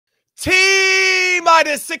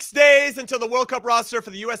T-minus 6 days until the World Cup roster for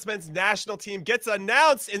the U.S. men's national team gets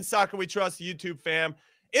announced in Soccer We Trust YouTube fam.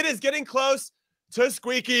 It is getting close to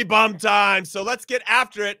squeaky bum time. So let's get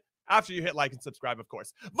after it after you hit like and subscribe, of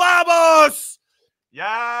course. Vamos!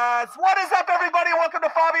 Yes! What is up, everybody? Welcome to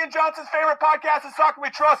Fabian Johnson's favorite podcast in Soccer We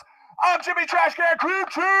Trust. I'm Jimmy Trashcan Cream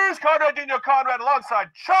Cheese, Conrad alongside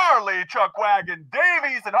Charlie Chuck Wagon,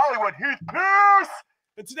 Davies and Heath Pearce.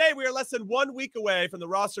 And today we are less than 1 week away from the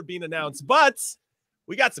roster being announced, but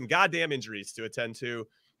we got some goddamn injuries to attend to.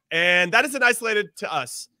 And that isn't isolated to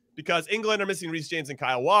us because England are missing Reece James and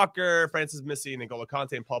Kyle Walker. France is missing N'Golo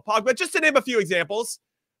Kanté and Paul Pogba, just to name a few examples.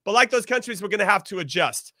 But like those countries, we're going to have to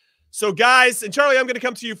adjust. So guys, and Charlie, I'm going to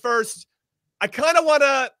come to you first. I kind of want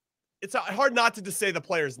to, it's hard not to just say the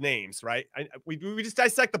players' names, right? We just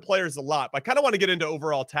dissect the players a lot, but I kind of want to get into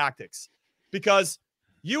overall tactics because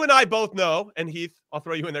you and I both know, and Heath, I'll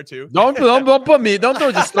throw you in there too. Don't put me. Don't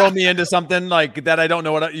just throw me into something like that. I don't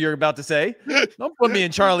know what you're about to say. Don't put me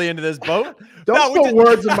and Charlie into this boat. Don't put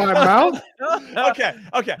words in my mouth.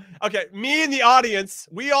 Okay. Me and the audience,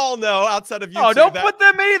 we all know outside of you. Oh, don't put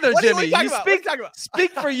them either, Jimmy. You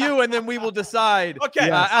speak for you, and then we will decide. Okay,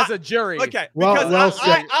 as a jury. Okay, well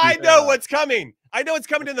I know what's coming. I know it's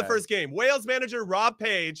coming in the first game. Wales manager Rob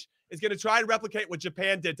Page is going to try and replicate what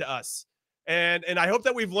Japan did to us. And I hope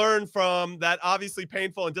that we've learned from that obviously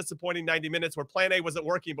painful and disappointing 90 minutes where plan A wasn't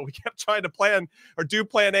working, but we kept trying to plan or do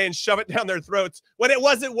plan A and shove it down their throats when it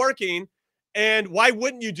wasn't working. And why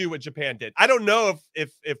wouldn't you do what Japan did? I don't know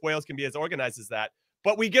if Wales can be as organized as that,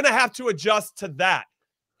 but we're going to have to adjust to that.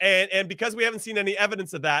 And because we haven't seen any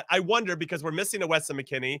evidence of that, I wonder, because we're missing a Weston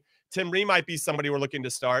McKennie, Tim Ree might be somebody we're looking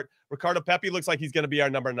to start. Ricardo Pepi looks like he's going to be our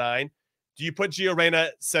number 9. Do you put Gio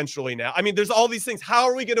Reyna centrally now? I mean, there's all these things. How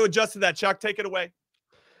are we going to adjust to that? Chuck, take it away.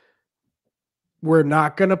 We're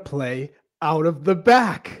not going to play out of the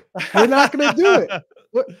back. We're not going to do it.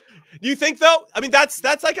 Do you think, though? I mean, that's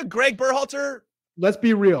like a Gregg Berhalter. Let's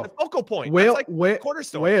be real. Focal point.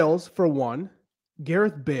 Cornerstone. Wales, for one,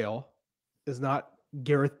 Gareth Bale is not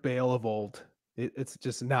Gareth Bale of old. It's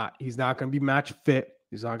just not. He's not going to be match fit.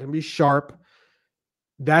 He's not going to be sharp.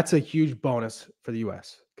 That's a huge bonus for the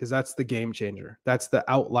U.S. because that's the game changer. That's the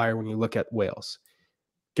outlier when you look at Wales.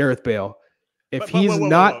 Gareth Bale. If he's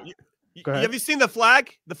not... Have you seen the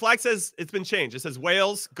flag? The flag says it's been changed. It says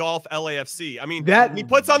Wales Golf LAFC. I mean, that he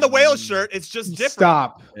puts on the Wales shirt. It's just different.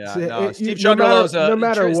 Stop. Yeah, no, Steve Cherundolo's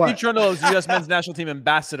Steve Cherundolo's U.S. men's national team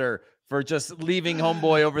ambassador for just leaving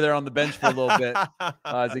homeboy over there on the bench for a little bit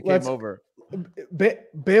as he came over.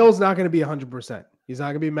 Bale's not going to be 100%. He's not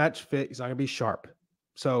going to be match fit. He's not going to be sharp.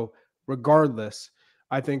 So regardless,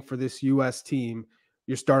 I think for this U.S. team,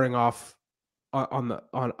 you're starting off on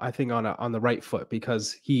the right foot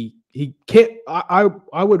because he can't.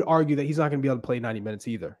 I would argue that he's not going to be able to play 90 minutes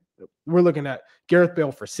either. We're looking at Gareth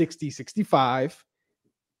Bale for 60, 65,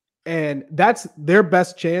 and that's their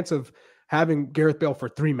best chance of having Gareth Bale for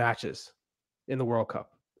 3 matches in the World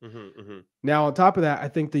Cup. Now, on top of that, I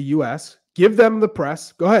think the U.S. give them the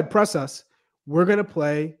press. Go ahead, press us. We're going to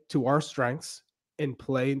play to our strengths and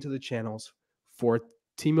play into the channels for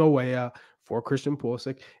Timo Weah, for Christian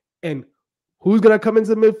Pulisic. And who's going to come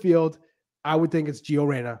into the midfield? I would think it's Gio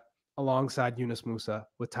Reyna alongside Yunus Musa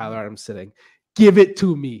with Tyler Adams sitting. Give it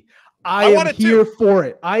to me. I am here for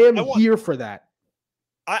it. I am here for that.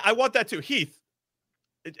 I want that too. Heath,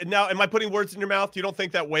 now, am I putting words in your mouth? You don't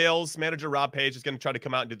think that Wales manager Rob Page is going to try to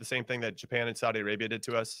come out and do the same thing that Japan and Saudi Arabia did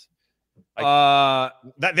to us? That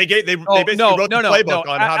they basically wrote the playbook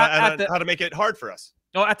on how to make it hard for us.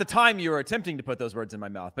 No, at the time you were attempting to put those words in my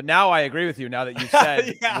mouth, but now I agree with you. Now that you've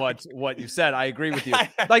said what you said, I agree with you.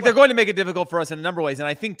 Like they're going to make it difficult for us in a number of ways, and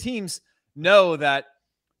I think teams know that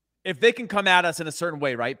if they can come at us in a certain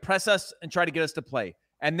way, right, press us and try to get us to play,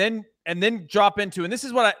 and then drop into, and this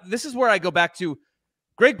is where I go back to.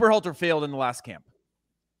 Gregg Berhalter failed in the last camp.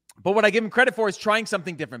 But what I give him credit for is trying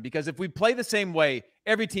something different, because if we play the same way,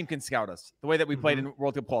 every team can scout us the way that we played in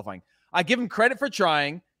World Cup qualifying. I give him credit for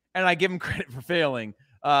trying, and I give him credit for failing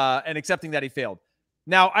and accepting that he failed.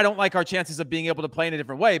 Now, I don't like our chances of being able to play in a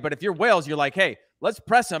different way, but if you're Wales, you're like, hey, let's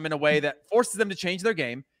press them in a way that forces them to change their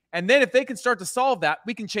game. And then if they can start to solve that,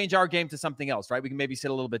 we can change our game to something else, right? We can maybe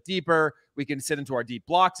sit a little bit deeper. We can sit into our deep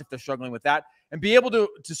blocks if they're struggling with that and be able to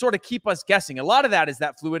sort of keep us guessing. A lot of that is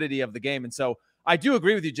that fluidity of the game. And so I do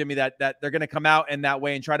agree with you, Jimmy, that they're going to come out in that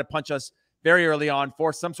way and try to punch us very early on,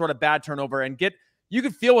 force some sort of bad turnover, and you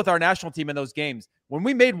could feel with our national team in those games, when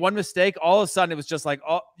we made one mistake, all of a sudden it was just like,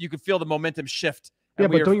 you could feel the momentum shift. Yeah,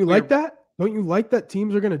 but don't you like that? Don't you like that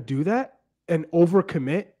teams are going to do that and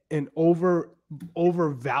overcommit and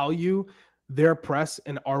overvalue their press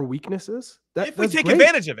and our weaknesses. If we take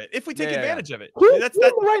advantage of it. If we take advantage of it. Who in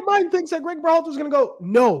the right mind thinks that Gregg Berhalter is going to go,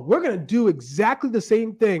 no, we're going to do exactly the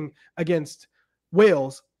same thing against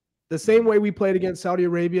Wales, the same way we played against Saudi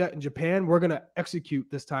Arabia and Japan. We're going to execute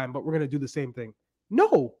this time, but we're going to do the same thing.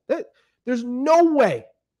 No, there's no way.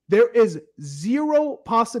 There is zero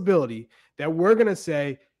possibility that we're going to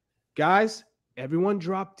say, guys, everyone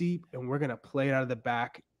drop deep and we're going to play it out of the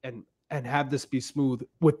back and have this be smooth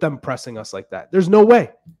with them pressing us like that. There's no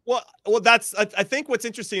way. Well, I think what's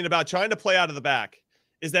interesting about trying to play out of the back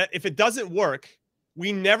is that if it doesn't work,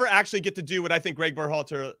 we never actually get to do what I think Gregg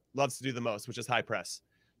Berhalter loves to do the most, which is high press.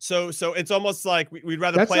 So it's almost like we'd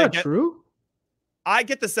rather play. That's not true. I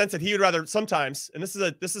get the sense that he would rather sometimes, and this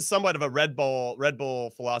is somewhat of a Red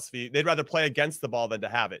Bull philosophy. They'd rather play against the ball than to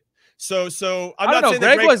have it. So I'm not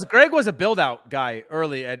saying Gregg was a build out guy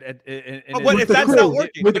early but if that's not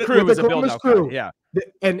working, with the crew was a build out guy. Yeah.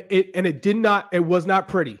 And it was not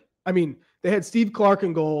pretty. I mean, they had Steve Clark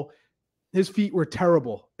in goal. His feet were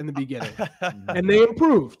terrible in the beginning and they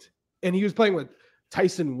improved. And he was playing with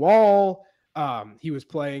Tyson Wall. He was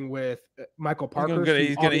playing with Michael Parker.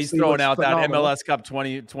 He's throwing out that MLS Cup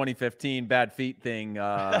 2015 bad feet thing.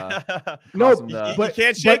 But you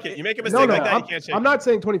can't shake it. You make a mistake like that, you can't shake it. I'm not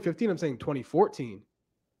saying 2015. I'm saying 2014.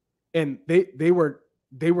 And they were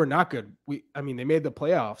not good. They made the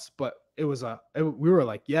playoffs, but we were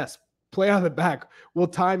like, yes, play out of the back. We'll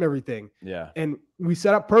time everything. Yeah. And we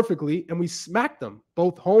set up perfectly and we smacked them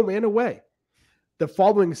both home and away. The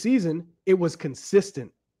following season, it was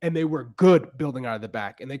consistent. And they were good building out of the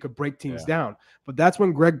back, and they could break teams down. But that's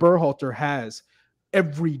when Gregg Berhalter has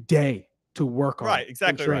every day to work on. Right,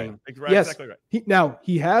 exactly right. Yes, exactly right.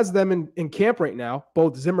 He has them in camp right now,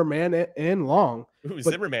 both Zimmerman and Long. Ooh,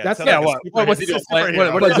 Zimmerman. That's what was he doing?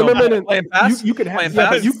 What Zimmerman playing pass? You can have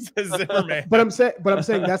Zimmerman. But I'm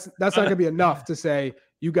saying that's not going to be enough to say,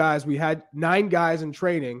 you guys, we had 9 guys in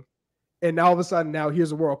training, and now all of a sudden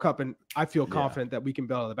here's a World Cup, and I feel confident that we can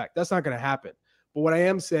build out of the back. That's not going to happen. But what I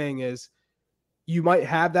am saying is you might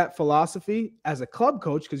have that philosophy as a club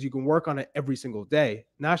coach because you can work on it every single day.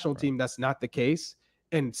 National team, that's not the case.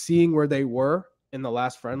 And seeing where they were in the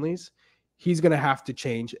last friendlies, he's going to have to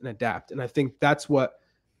change and adapt. And I think that's what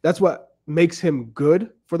makes him good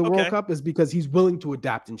for the World Cup is because he's willing to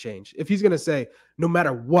adapt and change. If he's going to say, no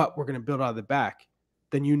matter what, we're going to build out of the back,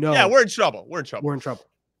 then Yeah, we're in trouble. We're in trouble.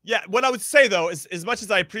 Yeah, what I would say, though, is as much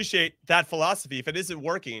as I appreciate that philosophy, if it isn't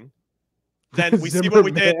working, then we see what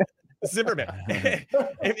we did. Zimmerman.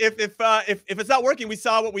 If it's not working, we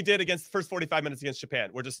saw what we did against the first 45 minutes against Japan.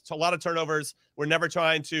 We're just a lot of turnovers. We're never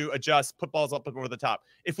trying to adjust, put balls up over the top.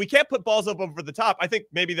 If we can't put balls up over the top, I think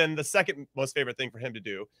maybe then the second most favorite thing for him to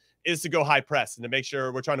do is to go high press and to make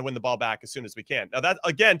sure we're trying to win the ball back as soon as we can. Now that,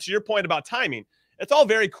 again, to your point about timing, it's all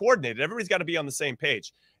very coordinated. Everybody's got to be on the same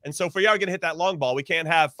page. And so if we are going to hit that long ball, we can't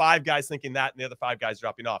have 5 guys thinking that and the other 5 guys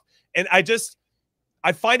dropping off. And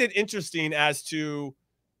I find it interesting as to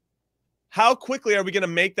how quickly are we going to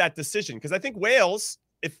make that decision? Because I think Wales,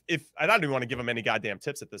 if I don't even want to give them any goddamn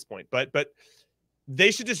tips at this point, but they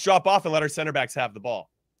should just drop off and let our center backs have the ball,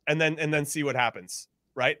 and then see what happens,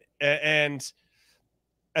 right? And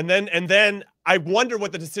then I wonder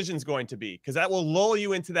what the decision's going to be, because that will lull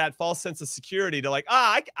you into that false sense of security to like,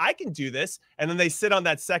 I can do this, and then they sit on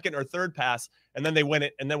that second or third pass, and then they win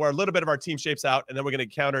it, and then a little bit of our team shapes out, and then we're going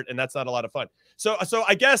to counter it, and that's not a lot of fun. So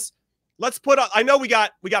I guess let's put on. I know we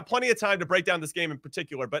got plenty of time to break down this game in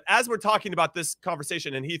particular, but as we're talking about this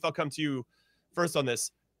conversation, and Heath, I'll come to you first on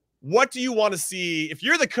this. What do you want to see if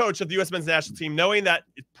you're the coach of the U.S. men's national team, knowing that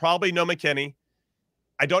it's probably no McKennie?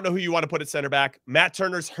 I don't know who you want to put at center back. Matt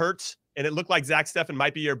Turner's hurt, and it looked like Zack Steffen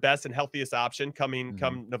might be your best and healthiest option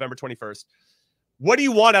come November 21st. What do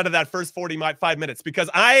you want out of that first 45 minutes?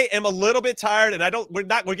 Because I am a little bit tired, and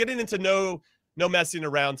we're getting into no messing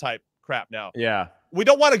around type crap now. Yeah. We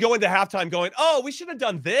don't want to go into halftime going, oh, we should have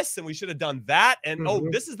done this and we should have done that. And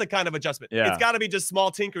this is the kind of adjustment. Yeah. It's got to be just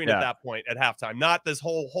small tinkering at that point at halftime, not this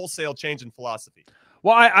wholesale change in philosophy.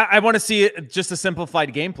 Well, I want to see just a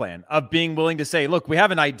simplified game plan of being willing to say, look, we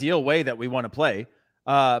have an ideal way that we want to play.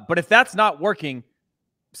 But if that's not working,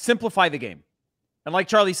 simplify the game. And like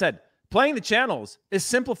Charlie said, playing the channels is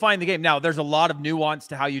simplifying the game. Now, there's a lot of nuance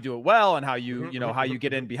to how you do it well and how how you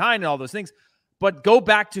get in behind and all those things. But go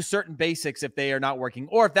back to certain basics if they are not working,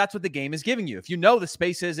 or if that's what the game is giving you. If you know the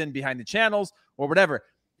spaces in behind the channels or whatever,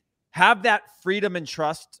 have that freedom and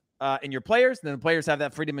trust in your players, and then the players have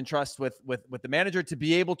that freedom and trust with the manager to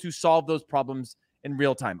be able to solve those problems in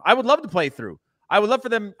real time. I would love to play through. I would love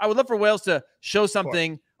for Wales to show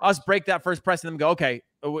something, us break that first press, and then go, okay,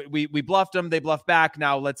 we bluffed them, they bluffed back.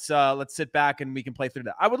 Now let's sit back and we can play through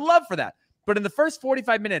that. I would love for that. But in the first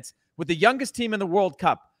 45 minutes with the youngest team in the World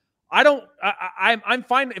Cup, I'm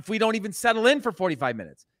fine if we don't even settle in for 45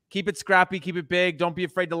 minutes. Keep it scrappy, keep it big. Don't be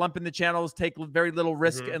afraid to lump in the channels, take very little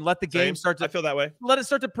risk, and let the game start to. I feel that way. Let it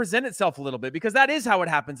start to present itself a little bit, because that is how it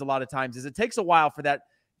happens a lot of times. Is it takes a while for that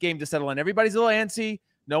game to settle in. Everybody's a little antsy.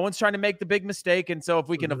 No one's trying to make the big mistake, and so if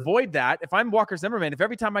we can avoid that, if I'm Walker Zimmerman, if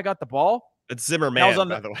every time I got the ball, it's Zimmerman,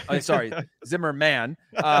 by the way. Oh, sorry, Zimmerman,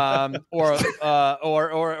 or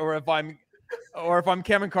if I'm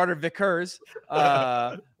Cameron Carter Vickers,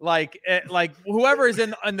 like whoever is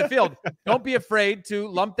in the field, don't be afraid to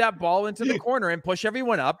lump that ball into the corner and push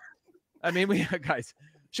everyone up. I mean, guys,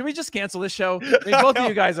 should we just cancel this show? I mean, both of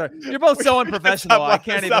you guys you're both so unprofessional. I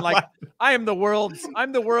can't even I'm the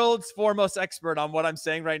world's foremost expert on what I'm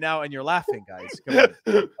saying right now, and you're laughing, guys.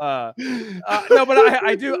 Come on. No, but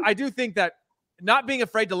I do think that not being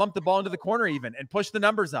afraid to lump the ball into the corner even and push the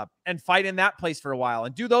numbers up and fight in that place for a while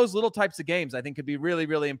and do those little types of games, I think could be really,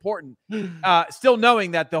 really important. Still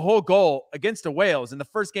knowing that the whole goal against the Wales in the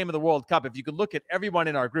first game of the World Cup, if you could look at everyone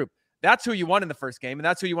in our group, that's who you won in the first game, and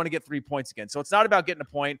that's who you want to get 3 points against. So it's not about getting a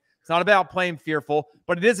point. It's not about playing fearful,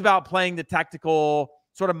 but it is about playing the tactical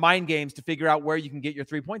sort of mind games to figure out where you can get your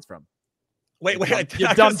 3 points from. Wait, you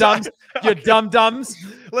dum-dums. You dum-dums.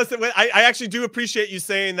 Listen, I actually do appreciate you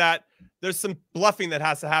saying that there's some bluffing that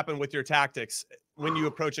has to happen with your tactics when you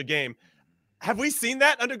approach a game. Have we seen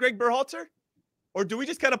that under Gregg Berhalter? Or do we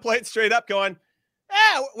just kind of play it straight up going,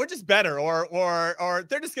 we're just better, or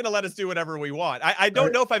they're just going to let us do whatever we want? I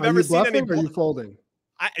don't know if I've ever seen any. Are you folding?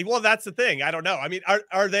 Well, that's the thing. I don't know. I mean,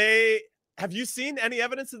 have you seen any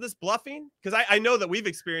evidence of this bluffing? Because I know that we've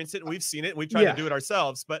experienced it and we've seen it and we've tried to do it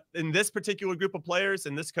ourselves. But in this particular group of players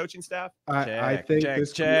and this coaching staff, I think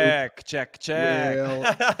check. Check.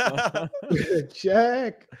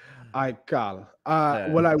 Carl.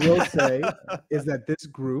 What I will say is that this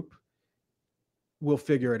group will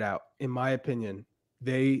figure it out. In my opinion,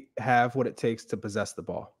 they have what it takes to possess the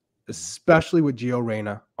ball, especially with Gio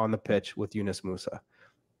Reyna on the pitch with Yunus Musah.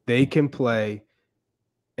 They can play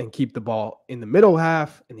and keep the ball in the middle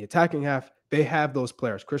half, in the attacking half. They have those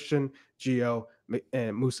players. Christian, Gio,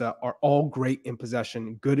 and Musah are all great in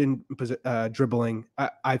possession, good in dribbling.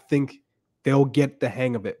 I think they'll get the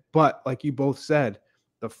hang of it. But like you both said,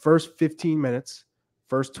 the first 15 minutes,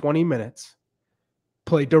 first 20 minutes,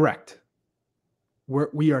 play direct.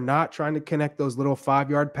 We are not trying to connect those little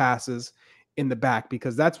 5-yard passes in the back,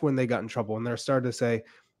 because that's when they got in trouble. And they're starting to say,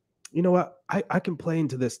 you know what, I can play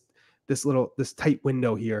into this tight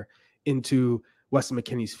window here into Weston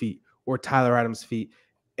McKennie's feet or Tyler Adams' feet.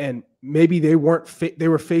 And maybe they were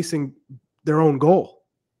facing their own goal.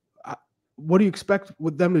 What do you expect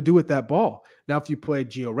with them to do with that ball? Now, if you play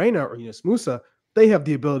Gio Reyna or Yunus Musah, they have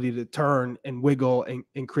the ability to turn and wiggle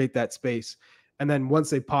and create that space. And then once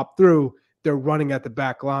they pop through, they're running at the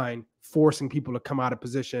back line, forcing people to come out of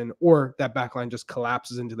position, or that back line just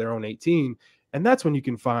collapses into their own 18. And that's when you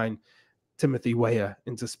can find Timothy Weah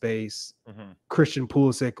into space, Christian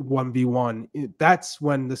Pulisic 1v1. That's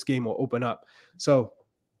when this game will open up. So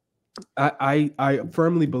I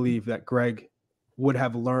firmly believe that Gregg would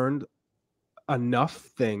have learned enough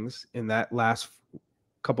things in that last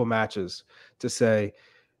couple matches to say,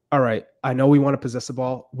 all right, I know we want to possess the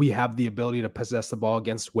ball. We have the ability to possess the ball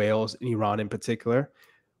against Wales and Iran in particular.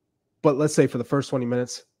 But let's say for the first 20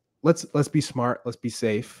 minutes, let's be smart, let's be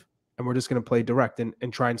safe, and we're just going to play direct and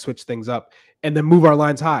try and switch things up and then move our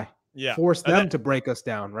lines high. Yeah. Force them to break us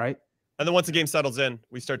down, right? And then once the game settles in,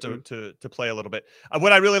 we start to play a little bit.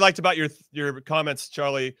 What I really liked about your comments,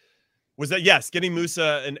 Charlie, was that, yes, getting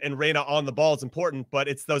Musah and Reyna on the ball is important, but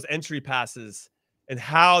it's those entry passes and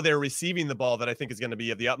how they're receiving the ball that I think is going to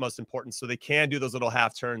be of the utmost importance, so they can do those little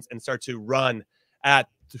half turns and start to run at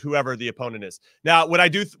whoever the opponent is. Now, what I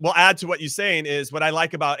will add to what you're saying is what I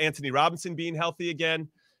like about Anthony Robinson being healthy again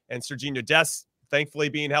and Serginho Dest, thankfully,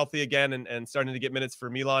 being healthy again and starting to get minutes for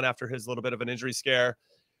Milan after his little bit of an injury scare.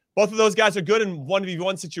 Both of those guys are good in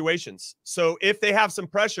 1v1 situations. So if they have some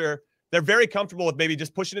pressure, they're very comfortable with maybe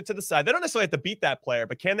just pushing it to the side. They don't necessarily have to beat that player,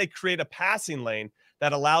 but can they create a passing lane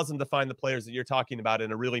that allows them to find the players that you're talking about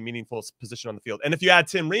in a really meaningful position on the field? And if you add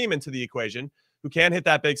Tim Ream into the equation, who can hit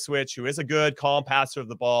that big switch, who is a good, calm passer of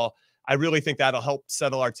the ball, I really think that'll help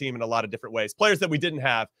settle our team in a lot of different ways. Players that we didn't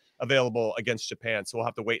have available against Japan, so we'll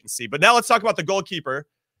have to wait and see. But now let's talk about the goalkeeper,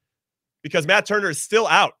 because Matt Turner is still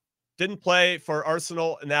out. Didn't play for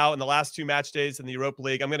Arsenal now in the last 2 match days in the Europa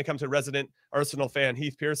League. I'm going to come to resident Arsenal fan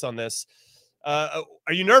Heath Pearce on this. Are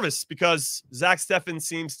you nervous? Because Zack Steffen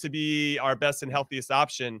seems to be our best and healthiest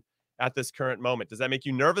option at this current moment. Does that make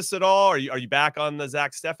you nervous at all? Are you back on the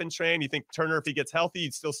Zack Steffen train? You think Turner, if he gets healthy,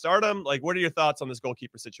 you'd still start him? Like, what are your thoughts on this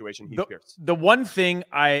goalkeeper situation, Heath Pearce? The one thing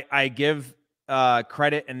I give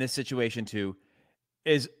credit in this situation to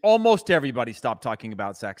is almost everybody stopped talking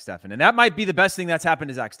about Zack Steffen. And that might be the best thing that's happened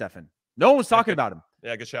to Zack Steffen. No one was talking about him.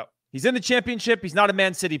 Yeah, good shout. He's in the championship. He's not a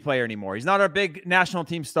Man City player anymore. He's not our big national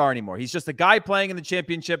team star anymore. He's just a guy playing in the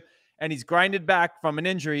championship, and he's grinded back from an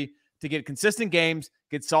injury to get consistent games,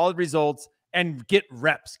 get solid results, and get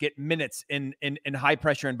reps, get minutes in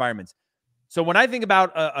high-pressure environments. So when I think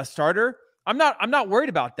about a starter, I'm not worried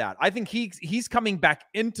about that. I think he's coming back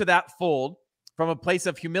into that fold from a place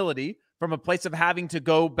of humility, from a place of having to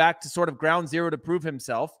go back to sort of ground zero to prove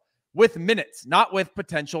himself with minutes, not with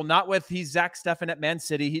potential, not with he's Zack Steffen at Man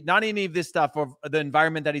City, not any of this stuff or the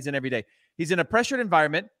environment that he's in every day. He's in a pressured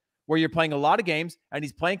environment where you're playing a lot of games and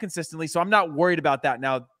he's playing consistently. So I'm not worried about that.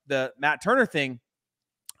 Now, the Matt Turner thing,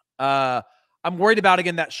 I'm worried about,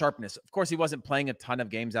 again, that sharpness. Of course, he wasn't playing a ton of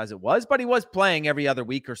games as it was, but he was playing every other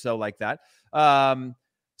week or so like that.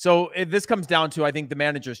 So this comes down to, I think, the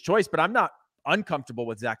manager's choice, but I'm not uncomfortable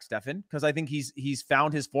with Zack Steffen because I think he's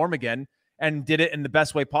found his form again and did it in the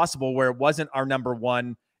best way possible where it wasn't our number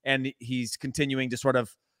one and he's continuing to sort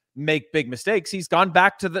of make big mistakes. He's gone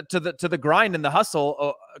back to the grind and the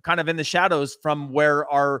hustle, kind of in the shadows from where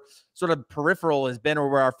our sort of peripheral has been or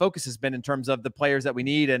where our focus has been in terms of the players that we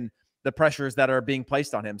need and the pressures that are being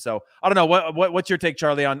placed on him. So I don't know what's your take,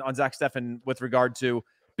 Charlie, on Zack Steffen with regard to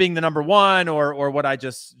being the number one or what I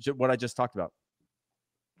just talked about.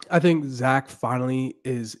 I think Zack finally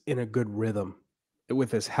is in a good rhythm with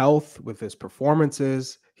his health, with his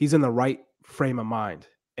performances. He's in the right frame of mind.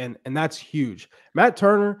 And that's huge. Matt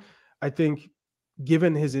Turner, I think,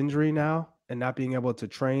 given his injury now and not being able to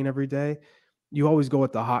train every day, you always go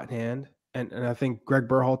with the hot hand. And I think Gregg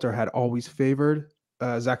Berhalter had always favored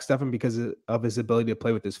Zack Steffen because of his ability to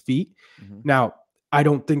play with his feet. Mm-hmm. Now, I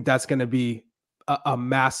don't think that's going to be a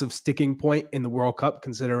massive sticking point in the World Cup,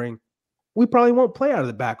 considering we probably won't play out of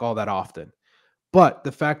the back all that often. But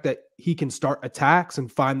the fact that he can start attacks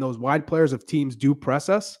and find those wide players if teams do press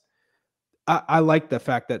us, I like the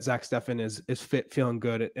fact that Zack Steffen is fit, feeling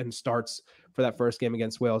good, and starts for that first game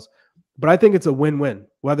against Wales. But I think it's a win-win.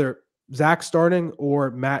 Whether Zack starting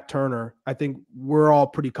or Matt Turner, I think we're all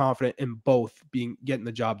pretty confident in both getting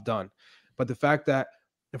the job done. But the fact that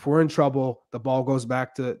if we're in trouble, the ball goes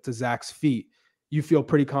back to Zack's feet, you feel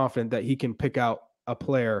pretty confident that he can pick out a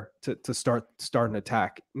player to start an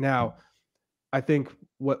attack. Now, I think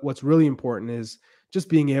what's really important is just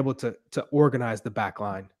being able to organize the back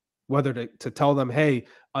line, whether to tell them, hey,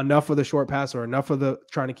 enough of the short pass or enough of the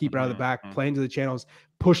trying to keep it out of the back, play into the channels,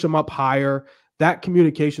 push them up higher. That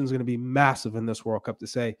communication is going to be massive in this World Cup to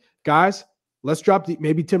say, guys, let's drop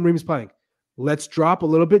maybe Tim Ream's playing. Let's drop a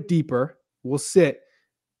little bit deeper. We'll sit.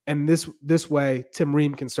 And this way, Tim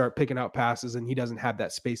Ream can start picking out passes and he doesn't have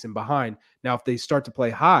that space in behind. Now, if they start to play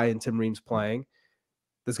high and Tim Ream's playing,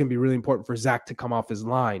 that's going to be really important for Zack to come off his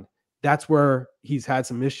line. That's where he's had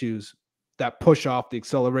some issues, that push off, the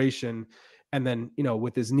acceleration, and then,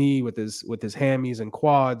 with his knee, with his hammies and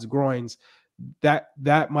quads, groins, that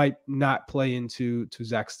might not play into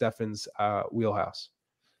Zack Steffen's wheelhouse.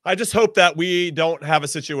 I just hope that we don't have a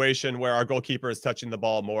situation where our goalkeeper is touching the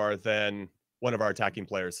ball more than one of our attacking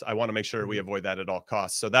players. I want to make sure we avoid that at all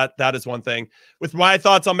costs. So that is one thing. With my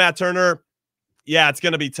thoughts on Matt Turner, yeah, it's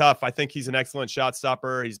going to be tough. I think he's an excellent shot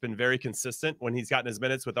stopper. He's been very consistent when he's gotten his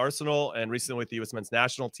minutes with Arsenal and recently with the U.S. men's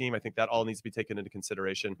national team. I think that all needs to be taken into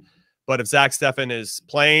consideation. But if Zack Steffen is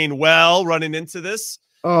playing well running into this,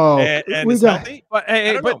 and is healthy, but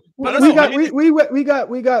we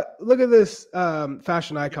got look at this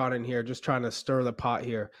fashion icon in here, just trying to stir the pot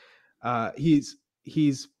here. He's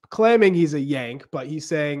claiming he's a Yank, but he's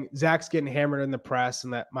saying Zack's getting hammered in the press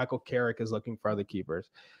and that Michael Carrick is looking for other keepers.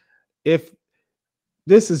 If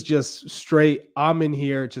this is just straight, I'm in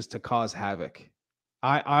here just to cause havoc.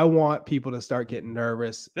 I want people to start getting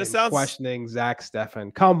nervous and questioning Zack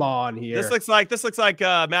Steffen. Come on here. This looks like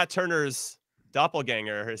Matt Turner's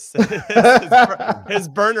doppelganger. His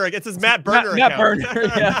burner. It's his Matt Burner account. Burner,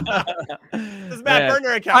 yeah. His Matt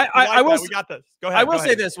Burner account. We got this. Go ahead. I will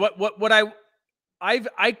say this. What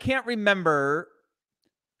I can't remember.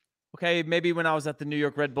 Okay, maybe when I was at the New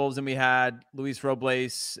York Red Bulls and we had Luis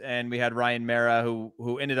Robles and we had Ryan Mera,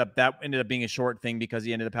 who ended up being a short thing because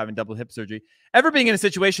he ended up having double hip surgery. Ever being in a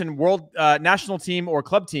situation, national team or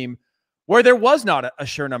club team, where there was not a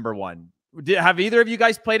sure number one? Have either of you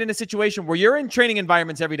guys played in a situation where you're in training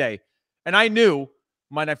environments every day? And I knew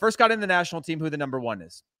when I first got in the national team who the number one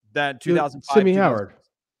is. That 2005. Simi Howard.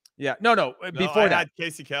 Yeah. No. Before that, I had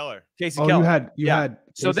Casey Keller. Casey Keller. You had.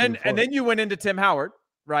 So then you went into Tim Howard,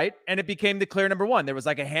 right? And it became the clear number one. There was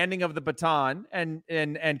like a handing of the baton,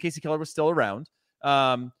 and Casey Keller was still around.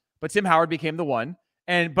 But Tim Howard became the one,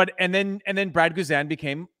 and then Brad Guzan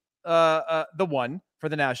became the one for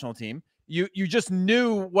the national team. You just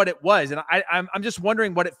knew what it was, and I'm just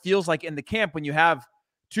wondering what it feels like in the camp when you have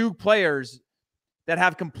two players that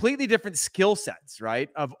have completely different skill sets, right?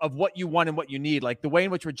 Of what you want and what you need. Like the way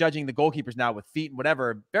in which we're judging the goalkeepers now with feet and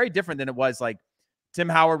whatever, very different than it was. Like Tim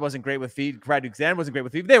Howard wasn't great with feet. Brad Guzan wasn't great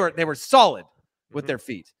with feet. They were solid with their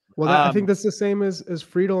feet. Well, I think that's the same as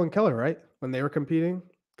Friedel and Keller, right? When they were competing,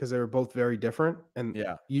 because they were both very different. And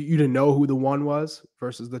you didn't know who the one was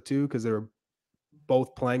versus the two because they were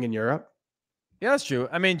both playing in Europe. Yeah, that's true.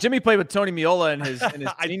 I mean, Jimmy played with Tony Miola in his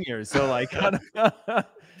teen years. So like,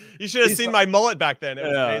 you should have seen my mullet back then. It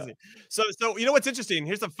was amazing. So you know what's interesting?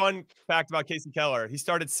 Here's a fun fact about Casey Keller. He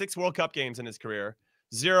started 6 World Cup games in his career,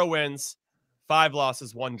 0 wins, 5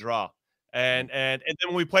 losses, 1 draw. And then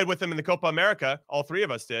when we played with him in the Copa America, all 3 of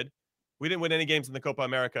us did. We didn't win any games in the Copa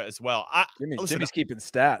America as well. Jimmy's keeping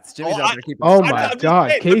stats. Jimmy's out there keeping stats. My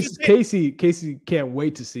God. Casey can't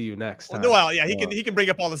wait to see you next time. Well, yeah, he can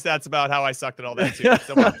bring up all the stats about how I sucked and all that too.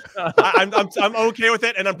 So I'm okay with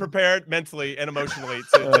it, and I'm prepared mentally and emotionally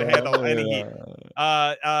to handle any heat.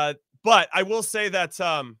 But I will say that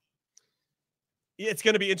it's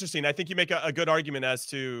going to be interesting. I think you make a good argument as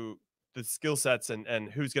to the skill sets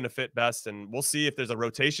and who's going to fit best, and we'll see if there's a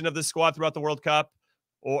rotation of this squad throughout the World Cup,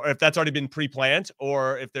 or if that's already been pre-planned,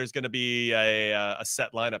 or if there's going to be a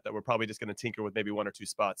set lineup that we're probably just going to tinker with maybe 1 or 2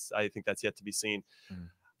 spots. I think that's yet to be seen.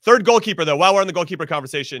 Third goalkeeper, though, while we're on the goalkeeper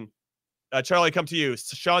conversation, Charlie, come to you.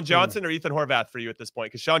 Sean Johnson or Ethan Horvath for you at this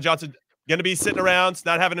point? Because Sean Johnson going to be sitting around,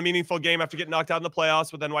 not having a meaningful game after getting knocked out in the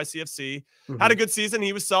playoffs with NYCFC. Had a good season.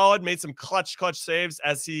 He was solid, made some clutch saves,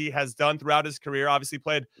 as he has done throughout his career. Obviously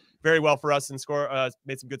played very well for us and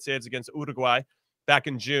made some good saves against Uruguay back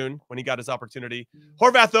in June when he got his opportunity.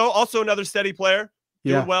 Horvath, though, also another steady player,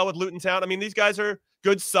 doing well with Luton Town. I mean, these guys are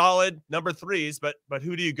good, solid number 3s, but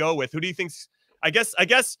who do you go with? Who do you think's? I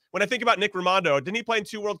guess when I think about Nick Rimando, didn't he play in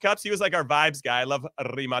 2 World Cups? He was like our vibes guy. I love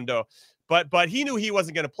Rimando, but he knew he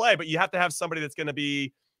wasn't going to play. But you have to have somebody that's going to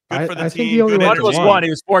be good for the team. Rimando was 1. He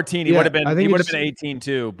was 14. He would have been. He would have been 18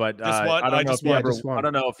 too. But I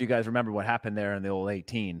don't know if you guys remember what happened there in the old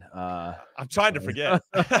 18. I'm trying to forget.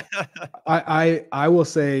 I will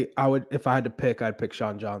say I would, if I had to pick, I'd pick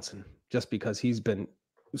Sean Johnson just because he's been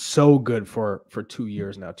so good for 2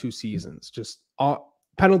 years now, 2 seasons. Just all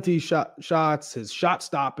penalty shots, his shot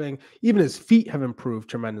stopping, even his feet have improved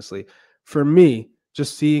tremendously. For me,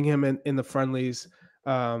 just seeing him in the friendlies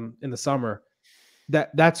in the summer,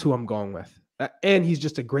 that's who I'm going with. And he's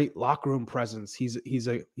just a great locker room presence. He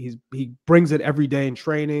brings it every day in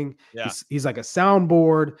training. Yeah. He's like a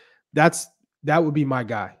soundboard. That would be my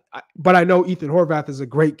guy. But I know Ethan Horvath is a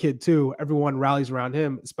great kid too. Everyone rallies around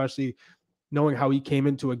him, especially knowing how he came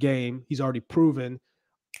into a game. He's already proven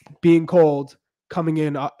being cold, coming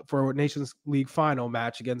in for a Nations League final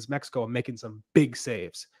match against Mexico and making some big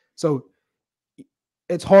saves. So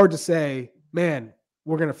it's hard to say, man,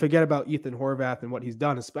 we're going to forget about Ethan Horvath and what he's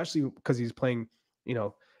done, especially because he's playing,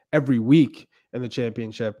 every week in the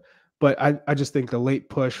championship. But I just think the late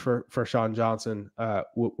push for Sean Johnson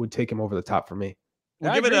would take him over the top for me.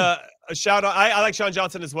 We'll give it a shout out. I like Sean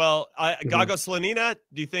Johnson as well. Gago Slanina,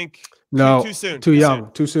 do you think? No, too soon. Too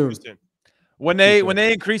young. Too soon. When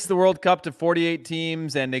they increase the World Cup to 48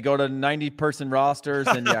 teams and they go to 90-person rosters,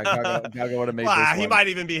 then Gago would have made this one. He might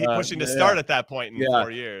even be pushing to start at that point in 4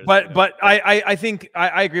 years. But I think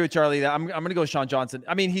I agree with Charlie that I'm going to go with Sean Johnson.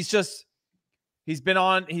 I mean, he's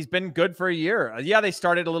been good for a year. Yeah, they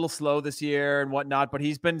started a little slow this year and whatnot, but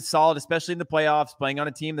he's been solid, especially in the playoffs, playing on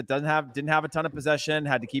a team that didn't have a ton of possession,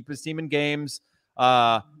 had to keep his team in games.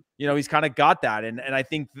 He's kind of got that, and I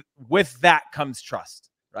think with that comes trust.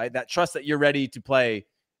 Right, that trust that you're ready to play,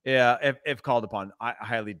 if called upon. I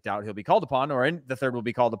highly doubt he'll be called upon, or in the third will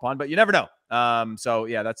be called upon, but you never know. So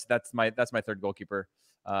yeah, that's my third goalkeeper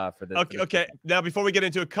for this. Okay. Now, before we get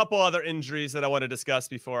into a couple other injuries that I want to discuss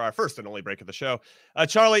before our first and only break of the show,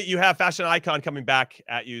 Charlie, you have fashion icon coming back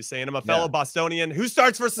at you, saying I'm a fellow Bostonian. Who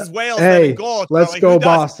starts versus Wales? Hey, goal, let's go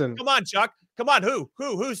Boston. Come on, Chuck. Come on.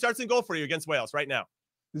 Who starts in goal for you against Wales right now?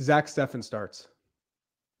 Zack Steffen starts.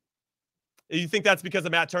 You think that's because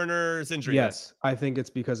of Matt Turner's injury? Yes, I think it's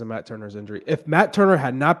because of Matt Turner's injury. If Matt Turner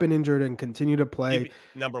had not been injured and continued to play,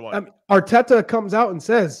 number one. Arteta comes out and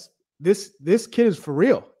says, this kid is for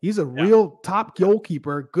real. He's a real top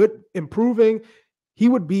goalkeeper, good, improving. He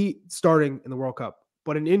would be starting in the World Cup.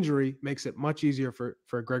 But an injury makes it much easier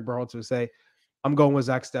for Gregg Berhalter to say, I'm going with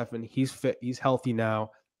Zack Steffen. He's fit. He's healthy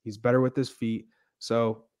now. He's better with his feet.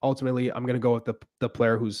 So ultimately, I'm going to go with the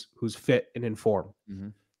player who's fit and in form. Mm-hmm.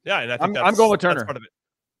 Yeah, and I think I'm going with Turner. Part of it.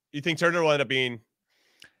 You think Turner will end up being?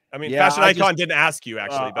 I mean, yeah, Fashion Icon didn't ask you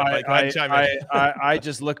actually, but I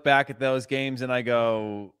just look back at those games and I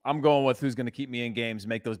go, I'm going with who's going to keep me in games,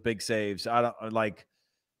 make those big saves. I don't like.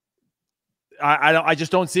 I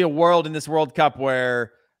just don't see a world in this World Cup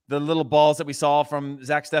where the little balls that we saw from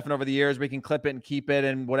Zack Steffen over the years, we can clip it and keep it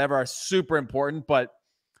and whatever, are super important. But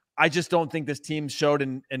I just don't think this team showed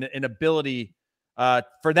an ability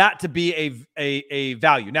for that to be a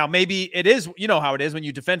value. Now, maybe it is, you know how it is when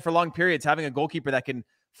you defend for long periods, having a goalkeeper that can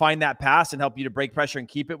find that pass and help you to break pressure and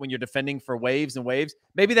keep it when you're defending for waves and waves.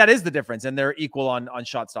 Maybe that is the difference, and they're equal on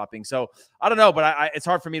shot stopping. So I don't know, but it's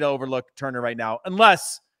hard for me to overlook Turner right now,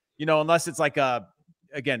 unless it's like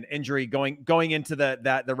again, injury going into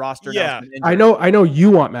the roster. Yeah, I know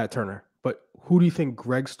you want Matt Turner, but who do you think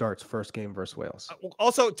Gregg starts first game versus Wales?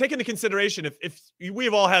 Also, take into consideration if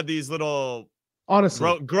we've all had these little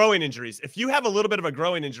growing injuries. If you have a little bit of a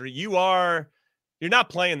growing injury, you're not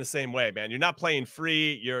playing the same way, man. You're not playing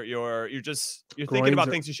free. You're thinking about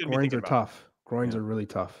things you shouldn't be thinking about. Groins are tough. Groins are really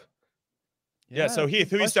tough. Yeah. So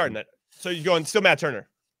Heath, who are you starting at? So you're going still Matt Turner?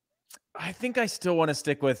 I think I still want to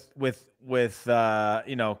stick with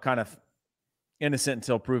kind of innocent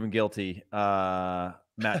until proven guilty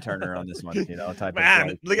Matt Turner on this one, type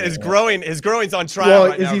man, of look at his growing. His growing's on trial.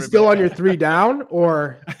 Well, is he still on your 3 down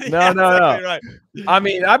or no? Exactly right. I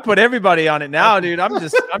mean, I put everybody on it now, dude. I'm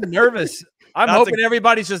nervous. I'm hoping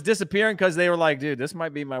everybody's just disappearing because they were like, dude, this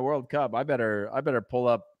might be my World Cup. I better pull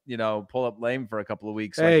up lame for a couple of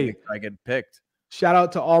weeks so I get picked. Shout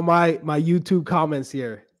out to all my YouTube comments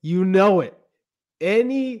here. You know it.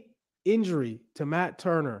 Any injury to Matt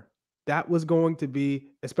Turner, that was going to be,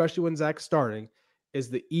 especially when Zach's starting, is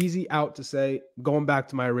the easy out to say, going back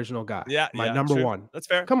to my original guy. Yeah. My number true. one. That's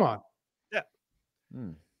fair. Come on. Yeah.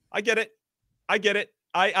 I get it.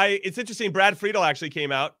 It's interesting. Brad Friedel actually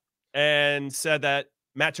came out and said that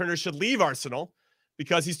Matt Turner should leave Arsenal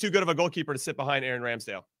because he's too good of a goalkeeper to sit behind Aaron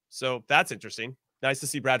Ramsdale. So that's interesting. Nice to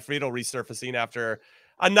see Brad Friedel resurfacing after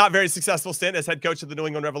a not very successful stint as head coach of the New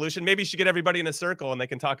England Revolution. Maybe you should get everybody in a circle and they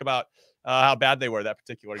can talk about how bad they were that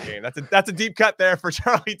particular game. That's a deep cut there for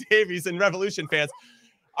Charlie Davies and Revolution fans.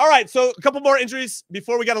 All right, so a couple more injuries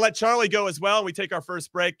before we got to let Charlie go as well. And we take our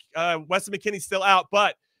first break. Weston McKennie's still out,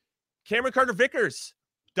 but Cameron Carter-Vickers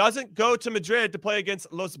doesn't go to Madrid to play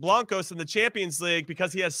against Los Blancos in the Champions League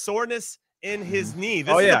because he has soreness in his knee.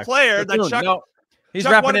 This is a player that Chuck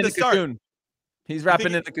wrapping in the cocoon. He's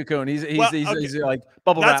wrapping in the cocoon. He's like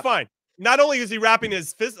bubble wrap. That's fine. Not only is he wrapping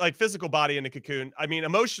his physical body in the cocoon, I mean,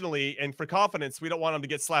 emotionally and for confidence, we don't want him to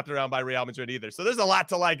get slapped around by Real Madrid either. So there's a lot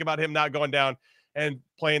to like about him not going down and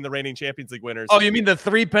playing the reigning Champions League winners. Oh, you mean the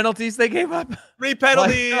 3 penalties they gave up? 3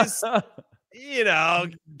 penalties.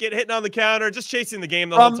 Get hitting on the counter, just chasing the game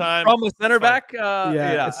the whole time. From a center back?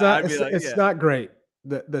 It's not great.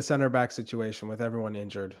 The center back situation with everyone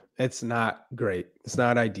injured. It's not great. It's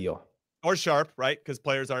not ideal. Or sharp, right? Because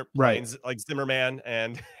players aren't playing like Zimmerman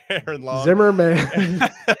and Aaron Long. Zimmerman.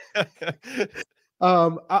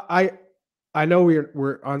 I know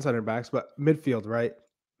we're on center backs, but midfield, right?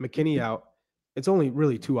 McKennie out. It's only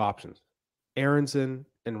really 2 options: Aronson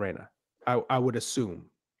and Reina. I would assume.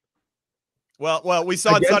 Well, we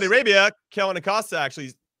saw in Saudi Arabia, Kellen Acosta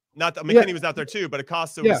actually. Not that McKennie was out there too, but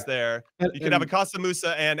Acosta was there. You could have Acosta,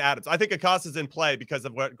 Musa, and Adams. I think Acosta's in play because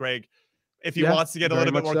of what Gregg. If he wants to get a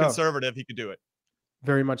little bit more conservative, he could do it.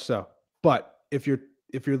 Very much so. But if you're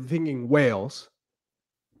thinking Wales,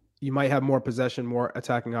 you might have more possession, more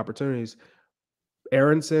attacking opportunities.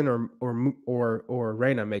 Aronson or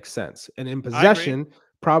Reina makes sense. And in possession,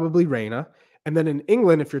 probably Reina. And then in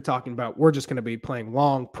England, if you're talking about we're just going to be playing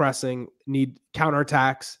long, pressing, need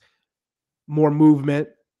counterattacks, more movement,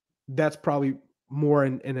 that's probably more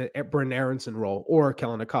in a Brendan Aronson role or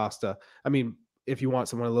Kellen Acosta. I mean, if you want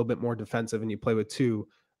someone a little bit more defensive and you play with 2,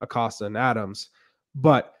 Acosta and Adams.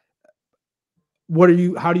 But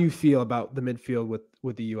how do you feel about the midfield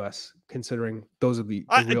with the US, considering those are the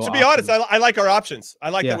real to be honest, I like our options. I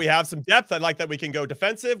like that we have some depth. I like that we can go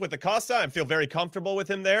defensive with Acosta. I feel very comfortable with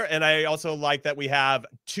him there. And I also like that we have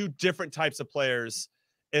 2 different types of players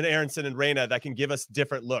in Aronson and Reina that can give us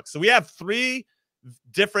different looks. So we have 3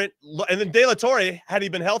 different, and then De La Torre, had he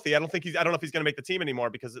been healthy, I don't know if he's going to make the team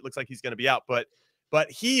anymore because it looks like he's going to be out, but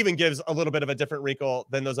he even gives a little bit of a different wrinkle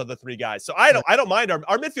than those other 3 guys. So I don't mind our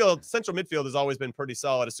midfield. Central midfield has always been pretty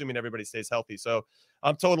solid, assuming everybody stays healthy. So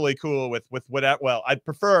I'm totally cool with what. Well, I'd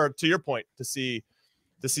prefer, to your point, to see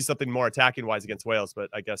something more attacking wise against Wales,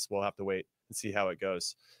 but I guess we'll have to wait and see how it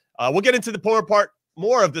goes. We'll get into the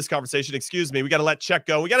more of this conversation. Excuse me. We got to let Czech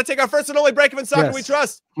go. We got to take our first and only break of In Soccer We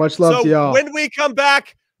Trust. Much love to y'all. When we come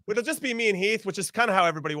back, it'll just be me and Heath, which is kind of how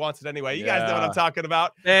everybody wants it anyway. You guys know what I'm talking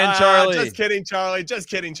about. And Charlie. Just kidding, Charlie. Just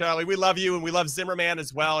kidding, Charlie. We love you, and we love Zimmerman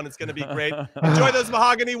as well, and it's going to be great. Enjoy those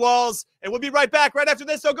mahogany walls, and we'll be right back right after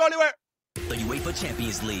this. Don't go anywhere. The UEFA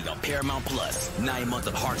Champions League on Paramount Plus. 9 months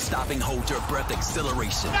of heart-stopping, hold-your-breath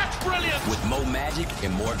exhilaration. That's brilliant! With more magic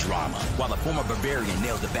and more drama. While the former Bavarian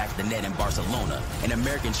nails the back of the net in Barcelona, an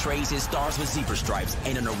American trades his stars with zebra stripes,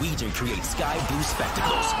 and a Norwegian creates sky blue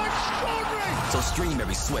spectacles. Oh, so stream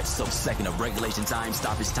every sweat-soaked second of regulation time,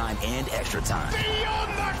 stoppage time, and extra time.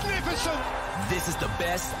 beyond magnificent! This is the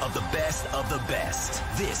best of the best of the best.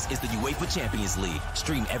 This is the UEFA Champions League.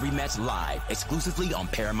 Stream every match live, exclusively on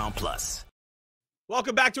Paramount Plus.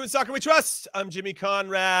 Welcome back to In Soccer We Trust. I'm Jimmy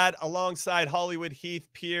Conrad, alongside Hollywood Heath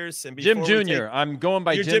Pearce. And Jim Jr. I'm going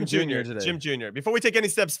by Jim Jr. today. Jim Jr. Before we take any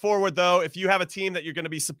steps forward, though, if you have a team that you're going to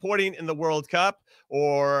be supporting in the World Cup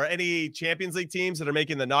or any Champions League teams that are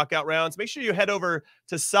making the knockout rounds, make sure you head over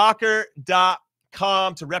to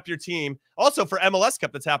soccer.com to rep your team. Also for MLS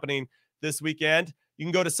Cup that's happening this weekend, you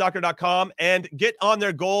can go to soccer.com and get on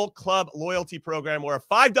their Goal Club loyalty program, where a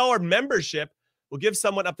 $5 membership will give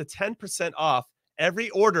someone up to 10% off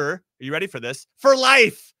every order. Are you ready for this? For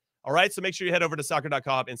life. All right. So make sure you head over to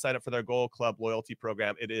soccer.com and sign up for their Goal Club loyalty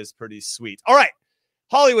program. It is pretty sweet. All right.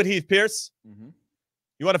 Hollywood Heath Pearce.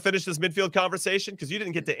 You want to finish this midfield conversation? Because you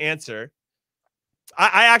didn't get to answer.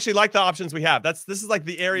 I actually like the options we have. This is like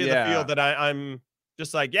the area of the field that I'm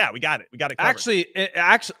just like, yeah, we got it. We got it covered.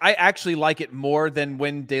 I actually like it more than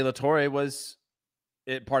when De La Torre was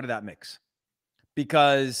part of that mix,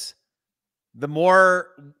 because the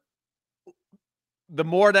more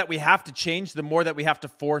that we have to change, the more that we have to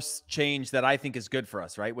force change that I think is good for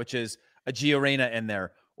us, right? Which is a Gio Reyna in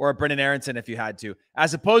there, or a Brendan Aronson if you had to,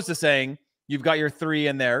 as opposed to saying you've got your 3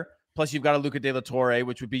 in there, plus you've got a Luca De La Torre,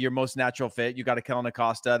 which would be your most natural fit. You got a Kellen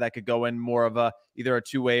Acosta that could go in more of either a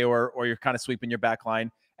two-way or you're kind of sweeping your back line.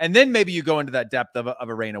 And then maybe you go into that depth of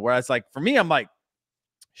a Reyna. Whereas like for me, I'm like,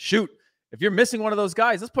 shoot, if you're missing one of those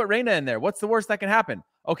guys, let's put Reyna in there. What's the worst that can happen?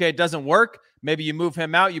 Okay, it doesn't work. Maybe you move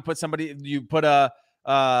him out. You put somebody, you put a,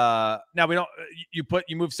 now we don't,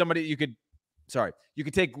 you move somebody, you could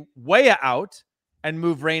take Weah out and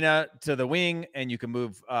move Reyna to the wing, and you can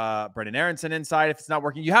move Brendan Aronson inside if it's not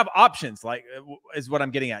working. You have options, like is what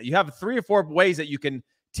I'm getting at. You have 3 or 4 ways that you can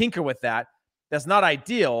tinker with that. That's not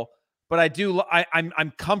ideal, but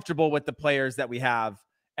I'm comfortable with the players that we have.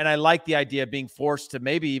 And I like the idea of being forced to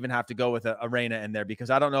maybe even have to go with a Reyna in there,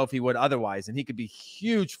 because I don't know if he would otherwise. And he could be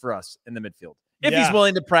huge for us in the midfield if he's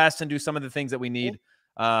willing to press and do some of the things that we need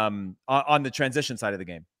on the transition side of the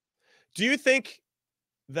game. Do you think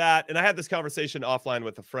that, and I had this conversation offline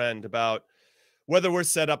with a friend about whether we're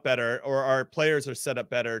set up better or our players are set up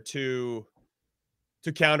better to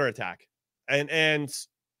counterattack, and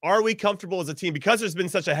are we comfortable as a team, because there's been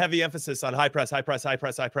such a heavy emphasis on high press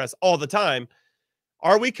all the time?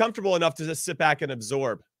 Are we comfortable enough to just sit back and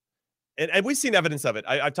absorb? And we've seen evidence of it.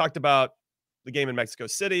 I've talked about the game in Mexico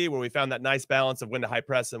City, where we found that nice balance of when to high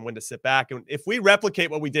press and when to sit back. And if we replicate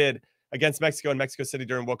what we did against Mexico and Mexico City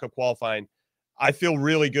during World Cup qualifying, I feel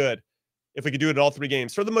really good if we could do it in all 3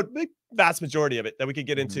 games, for the vast majority of it, that we could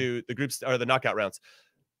get into the groups or the knockout rounds.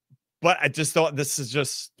 But I just thought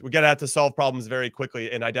we're going to have to solve problems very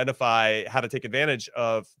quickly and identify how to take advantage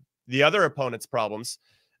of the other opponent's problems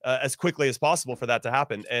as quickly as possible for that to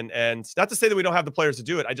happen. And not to say that we don't have the players to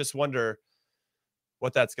do it. I just wonder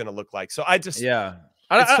what that's going to look like. So I don't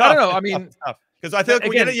know. I mean, because I think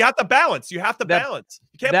you have to balance. You have to balance.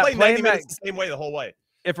 You can't play 90 minutes the same way the whole way.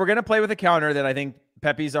 If we're going to play with a counter, then I think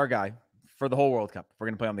Pepe's our guy for the whole World Cup. We're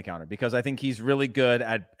going to play on the counter, because I think he's really good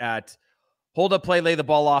at hold up play, lay the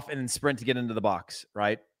ball off, and then sprint to get into the box,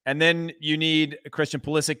 right? And then you need Christian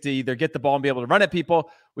Pulisic to either get the ball and be able to run at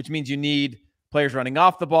people, which means you need players running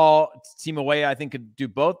off the ball. Team away, I think, could do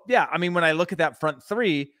both. Yeah, I mean, when I look at that front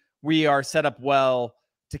 3, we are set up well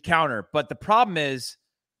to counter. But the problem is,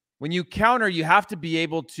 when you counter, you have to be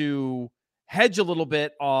able to hedge a little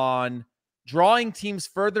bit on drawing teams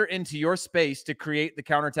further into your space to create the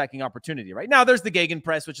counterattacking opportunity. Right now, there's the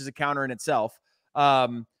gegenpress, which is a counter in itself.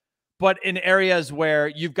 But in areas where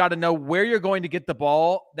you've got to know where you're going to get the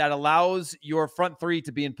ball, that allows your front 3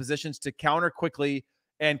 to be in positions to counter quickly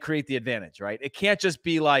and create the advantage, right? It can't just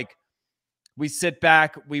be like we sit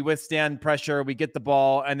back, we withstand pressure, we get the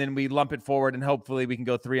ball, and then we lump it forward, and hopefully we can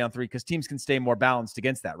go 3-on-3, because teams can stay more balanced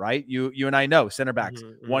against that, right? You and I know center backs,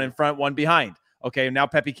 one in front, one behind. Okay, now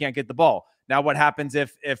Pepe can't get the ball. Now what happens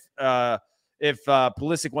if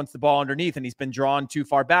Pulisic wants the ball underneath and he's been drawn too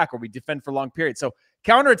far back, or we defend for long periods? So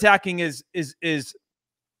counterattacking is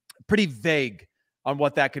pretty vague on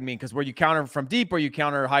what that could mean, because where you counter from deep or you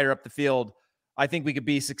counter higher up the field, I think we could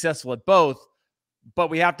be successful at both, but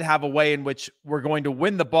we have to have a way in which we're going to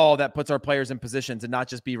win the ball that puts our players in positions and not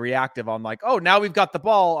just be reactive on like, oh, now we've got the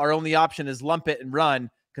ball. Our only option is lump it and run,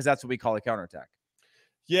 because that's what we call a counterattack.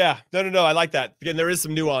 Yeah, no. I like that. Again, there is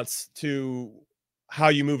some nuance to how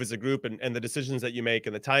you move as a group and the decisions that you make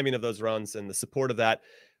and the timing of those runs and the support of that.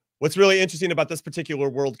 What's really interesting about this particular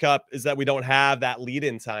World Cup is that we don't have that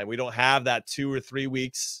lead-in time. We don't have that 2 or 3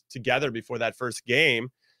 weeks together before that first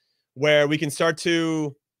game where we can start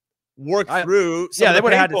to work through. Yeah, they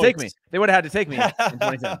would have had to take me. They would have had to take me in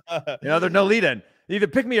 2010. There's no lead-in. Either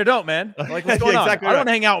pick me or don't, man. Like, what's going on? I don't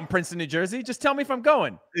hang out in Princeton, New Jersey. Just tell me if I'm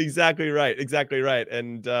going. Exactly right.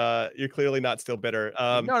 And you're clearly not still bitter.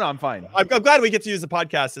 No, I'm fine. I'm glad we get to use the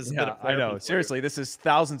podcast as a bit of I know. Seriously, this is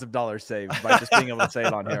thousands of dollars saved by just being able to say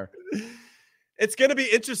it on here. It's going to be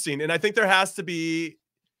interesting. And I think there has to be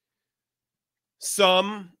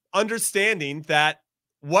some understanding that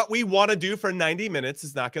what we want to do for 90 minutes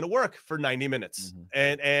is not going to work for 90 minutes.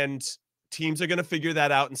 Mm-hmm. And teams are going to figure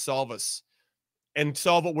that out and solve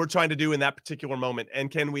what we're trying to do in that particular moment.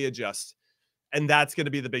 And can we adjust? And that's going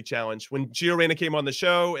to be the big challenge. When Gio Reyna came on the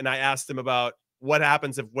show and I asked him about what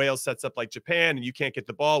happens if Wales sets up like Japan and you can't get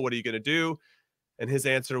the ball, what are you going to do? And his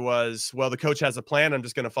answer was, well, the coach has a plan. I'm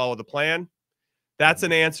just going to follow the plan. That's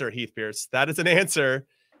an answer, Heath Pearce. That is an answer.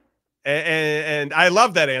 And I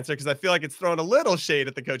love that answer because I feel like it's thrown a little shade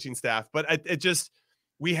at the coaching staff, but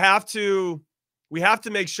we have to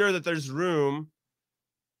make sure that there's room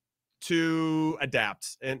to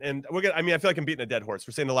adapt. And I feel like I'm beating a dead horse.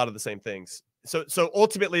 We're saying a lot of the same things. So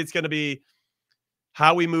ultimately it's going to be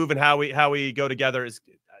how we move and how we go together it's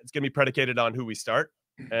going to be predicated on who we start.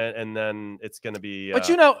 And then it's going to be,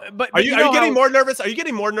 but are you getting more nervous? Are you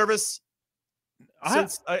getting more nervous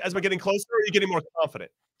as we're getting closer, or are you getting more confident?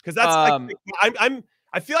 Because that's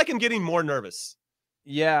I feel like I'm getting more nervous.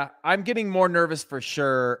 Yeah, I'm getting more nervous for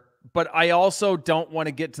sure. But I also don't want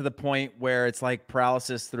to get to the point where it's like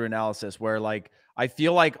paralysis through analysis, where like I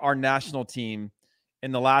feel like our national team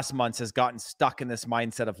in the last months has gotten stuck in this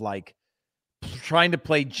mindset of like trying to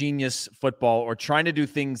play genius football or trying to do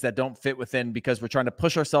things that don't fit within because we're trying to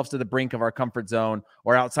push ourselves to the brink of our comfort zone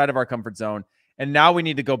or outside of our comfort zone. And now we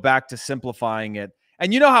need to go back to simplifying it.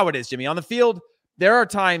 And you know how it is, Jimmy. On the field, there are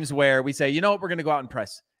times where we say, you know what, we're going to go out and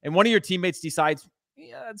press. And one of your teammates decides,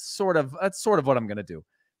 yeah, that's sort of what I'm going to do.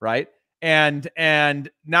 Right. And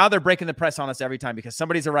now they're breaking the press on us every time because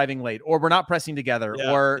somebody's arriving late or we're not pressing together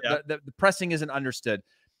the pressing isn't understood.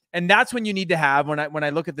 And that's when you need to have, when I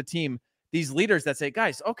look at the team, these leaders that say,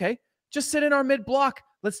 guys, okay, just sit in our mid block.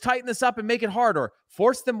 Let's tighten this up and make it hard, or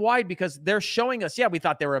force them wide because they're showing us, yeah, we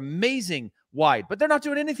thought they were amazing wide, but they're not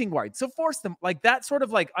doing anything wide. So force them. Like that sort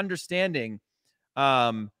of like understanding,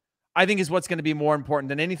 I think is what's going to be more important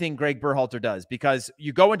than anything Gregg Berhalter does, because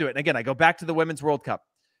you go into it. And again, I go back to the Women's World Cup.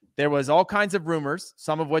 There was all kinds of rumors,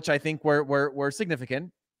 some of which I think were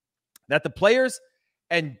significant, that the players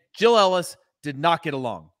and Jill Ellis did not get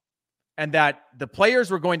along, and that the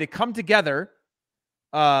players were going to come together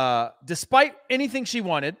despite anything she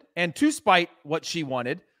wanted and to spite what she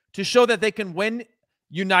wanted, to show that they can win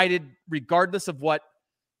united regardless of what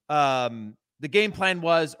the game plan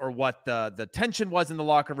was or what the tension was in the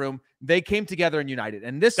locker room. They came together and united,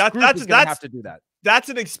 and this group is going to have to do that. That's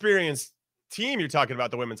an experienced team you're talking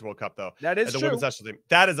about, the Women's World Cup, though. That is the true. Women's national team.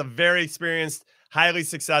 That is a very experienced, highly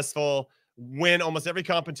successful, win almost every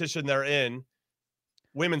competition they're in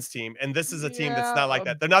women's team. And this is a team that's not like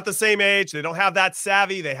that. They're not the same age. They don't have that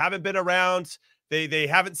savvy. They haven't been around. They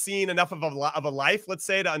haven't seen enough of a life, let's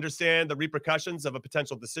say, to understand the repercussions of a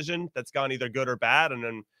potential decision that's gone either good or bad. And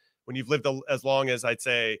then when you've lived as long as, I'd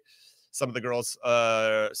say, some of the girls,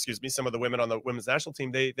 some of the women on the women's national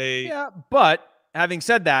team, yeah. But having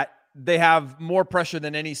said that, they have more pressure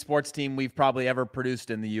than any sports team we've probably ever produced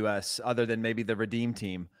in the U.S., other than maybe the Redeem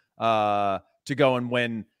team, to go and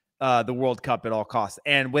win the World Cup at all costs.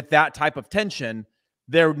 And with that type of tension,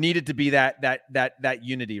 there needed to be that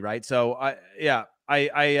unity, right? So I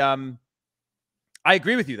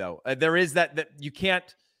agree with you, though. There is that you can't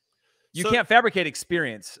fabricate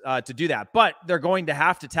experience to do that, but they're going to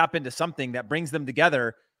have to tap into something that brings them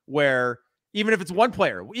together, where even if it's one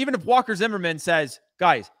player, even if Walker Zimmerman says,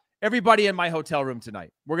 guys, everybody in my hotel room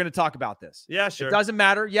tonight, we're going to talk about this. Yeah, sure. It doesn't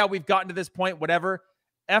matter. Yeah, we've gotten to this point, whatever.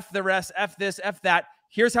 F the rest, F this, F that.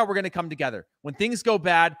 Here's how we're going to come together. When things go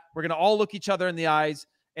bad, we're going to all look each other in the eyes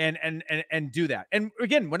and do that. And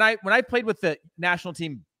again, when I played with the national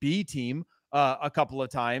team B team a couple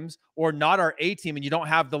of times, or not our A team, and you don't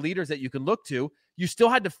have the leaders that you can look to, you still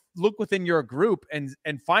had to look within your group and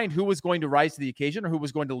find who was going to rise to the occasion or who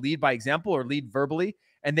was going to lead by example or lead verbally.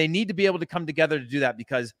 And they need to be able to come together to do that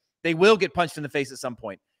because they will get punched in the face at some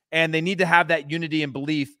point. And they need to have that unity and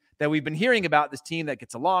belief that we've been hearing about, this team that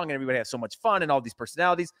gets along and everybody has so much fun and all these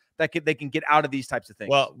personalities that they can get out of these types of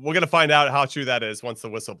things. Well, we're going to find out how true that is once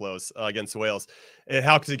the whistle blows against Wales and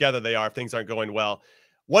how together they are if things aren't going well.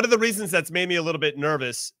 One of the reasons that's made me a little bit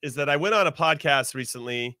nervous is that I went on a podcast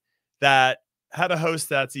recently that had a host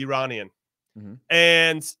that's Iranian.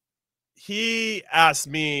 And he asked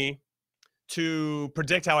me to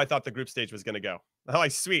predict how I thought the group stage was going to go. I'm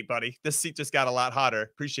like, sweet, buddy. This seat just got a lot hotter.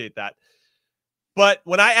 Appreciate that. But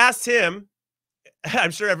when I asked him,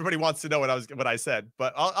 I'm sure everybody wants to know what I said,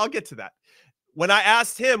 but I'll get to that. When I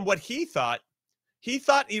asked him what he thought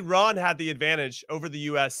Iran had the advantage over the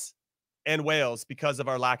U.S. and Wales because of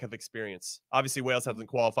our lack of experience. Obviously, Wales hasn't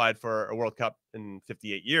qualified for a World Cup in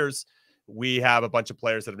 58 years. We have a bunch of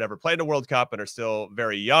players that have never played a World Cup and are still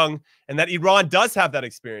very young, and that Iran does have that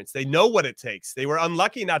experience. They know what it takes. They were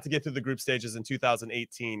unlucky not to get through the group stages in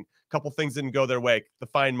 2018. A couple things didn't go their way, the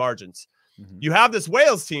fine margins. You have this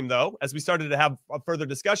Wales team, though, as we started to have a further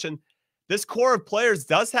discussion, this core of players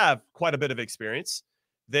does have quite a bit of experience.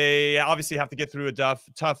 They obviously have to get through a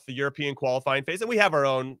tough European qualifying phase, and we have our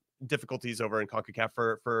own difficulties over in CONCACAF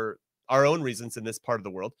for our own reasons in this part of the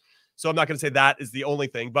world. So I'm not going to say that is the only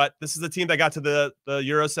thing, but this is a team that got to the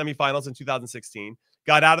Euro semifinals in 2016,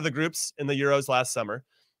 got out of the groups in the Euros last summer,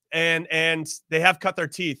 and they have cut their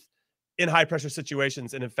teeth in high-pressure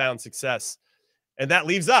situations and have found success. And that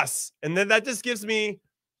leaves us. And then that just gives me,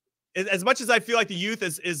 as much as I feel like the youth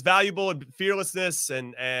is valuable and fearlessness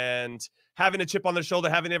and having a chip on their shoulder,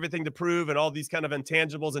 having everything to prove and all these kind of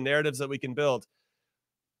intangibles and narratives that we can build,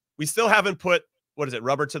 we still haven't put, what is it,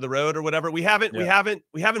 rubber to the road or whatever. We haven't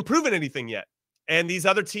proven anything yet. And these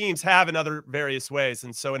other teams have in other various ways.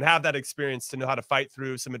 And so, and have that experience to know how to fight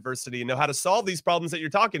through some adversity and know how to solve these problems that you're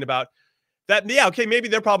talking about. That, yeah, okay, maybe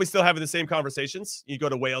they're probably still having the same conversations. You go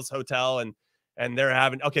to Wales Hotel and they're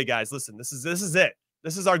having, okay, guys, listen, this is it.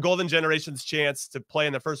 This is our golden generation's chance to play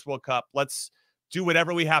in the first World Cup. Let's do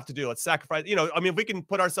whatever we have to do. Let's sacrifice. I mean, if we can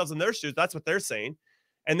put ourselves in their shoes, that's what they're saying.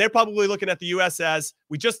 And they're probably looking at the U.S. as,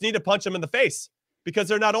 we just need to punch them in the face because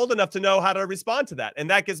they're not old enough to know how to respond to that. And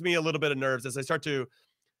that gives me a little bit of nerves as I start to,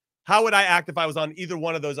 how would I act if I was on either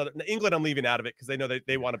one of those other, England, I'm leaving out of it because they know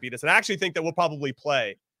they want to beat us. And I actually think that we'll probably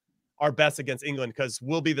play our best against England because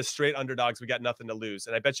we'll be the straight underdogs. We got nothing to lose.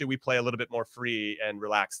 And I bet you we play a little bit more free and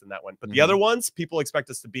relaxed than that one. But the other ones, people expect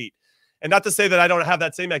us to beat. And not to say that I don't have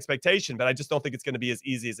that same expectation, but I just don't think it's going to be as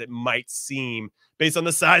easy as it might seem based on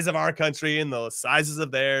the size of our country and the sizes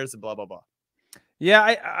of theirs and blah, blah, blah. Yeah,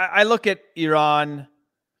 I look at Iran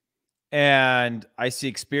and I see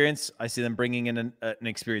experience. I see them bringing in an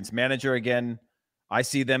experienced manager again. I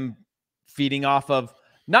see them feeding off of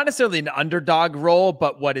not necessarily an underdog role,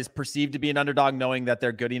 but what is perceived to be an underdog, knowing that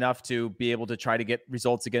they're good enough to be able to try to get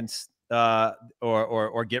results against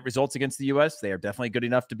or get results against the U.S. They are definitely good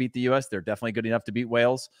enough to beat the U.S. They're definitely good enough to beat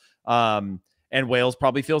Wales. And Wales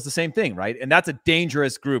probably feels the same thing, right? And that's a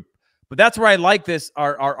dangerous group. But that's where I like this,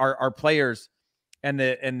 our players and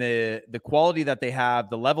the quality that they have,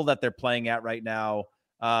 the level that they're playing at right now.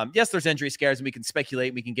 Yes, there's injury scares, and we can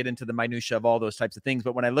speculate. We can get into the minutia of all those types of things.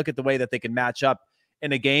 But when I look at the way that they can match up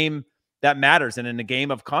in a game that matters and in a game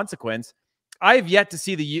of consequence, I have yet to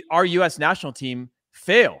see our U.S. national team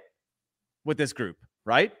fail with this group,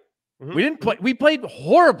 right? We didn't play. We played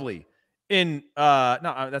horribly in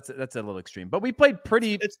no, that's a little extreme, but we played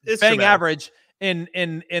pretty bang average in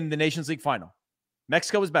the Nations League final.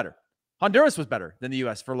 Mexico was better. Honduras was better than the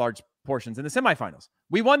U.S. for large portions in the semifinals.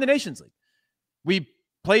 We won the Nations League. We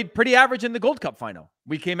played pretty average in the Gold Cup final.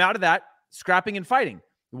 We came out of that scrapping and fighting.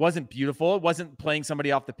 It wasn't beautiful. It wasn't playing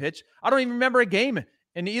somebody off the pitch. I don't even remember a game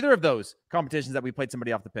in either of those competitions that we played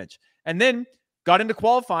somebody off the pitch. And then got into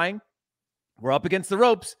qualifying. We're up against the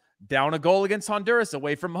ropes, down a goal against Honduras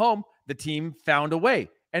away from home. The team found a way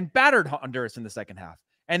and battered Honduras in the second half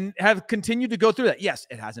and have continued to go through that. Yes,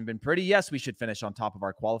 it hasn't been pretty. Yes, we should finish on top of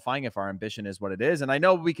our qualifying if our ambition is what it is. And I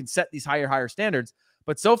know we can set these higher standards,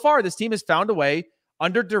 but so far this team has found a way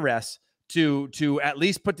under duress to at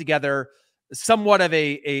least put together somewhat of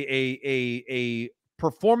a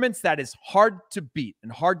performance that is hard to beat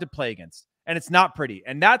and hard to play against. And it's not pretty.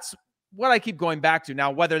 And that's what I keep going back to.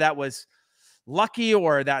 Now, whether that was lucky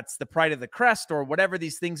or that's the pride of the crest or whatever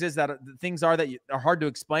these things is that are hard to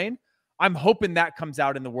explain, I'm hoping that comes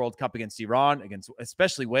out in the World Cup against Iran, against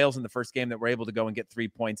especially Wales in the first game, that we're able to go and get 3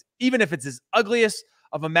 points, even if it's as ugliest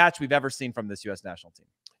of a match we've ever seen from this U.S. national team.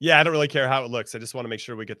 Yeah, I don't really care how it looks. I just want to make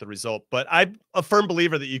sure we get the result. But I'm a firm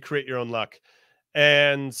believer that you create your own luck.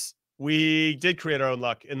 And we did create our own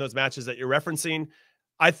luck in those matches that you're referencing.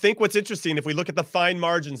 I think what's interesting, if we look at the fine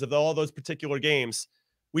margins of all those particular games,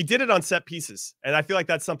 we did it on set pieces. And I feel like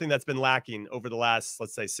that's something that's been lacking over the last,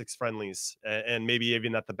 let's say, 6 friendlies, and maybe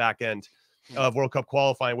even at the back end of World Cup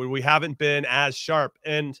qualifying, where we haven't been as sharp.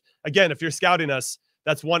 And again, if you're scouting us,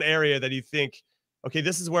 that's one area that you think, okay,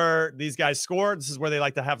 this is where these guys score. This is where they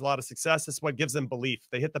like to have a lot of success. This is what gives them belief.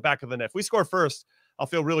 They hit the back of the net. If we score first, I'll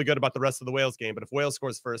feel really good about the rest of the Wales game. But if Wales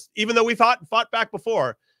scores first, even though we fought back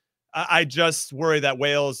before, I just worry that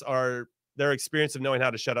Wales their experience of knowing how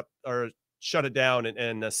to shut it down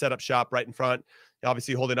and set up shop right in front,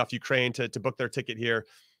 obviously holding off Ukraine to book their ticket here.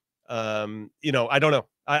 I don't know.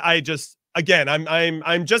 I'm just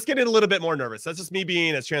getting a little bit more nervous. That's just me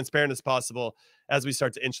being as transparent as possible as we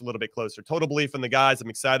start to inch a little bit closer. Total belief in the guys. I'm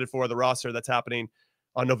excited for the roster that's happening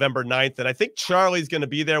on November 9th. And I think Charlie's going to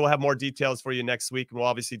be there. We'll have more details for you next week. And we'll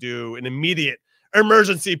obviously do an immediate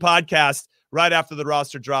emergency podcast right after the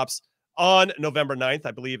roster drops on November 9th.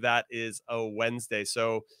 I believe that is a Wednesday.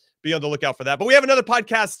 So be on the lookout for that. But we have another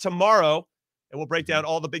podcast tomorrow, and we'll break down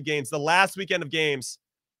all the big games, the last weekend of games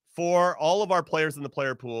for all of our players in the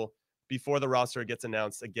player pool before the roster gets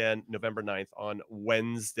announced again, November 9th on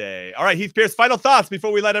Wednesday. All right, Heath Pearce, final thoughts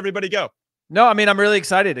before we let everybody go. No, I mean, I'm really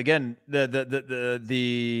excited. Again,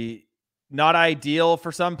 the not ideal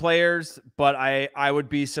for some players, but I would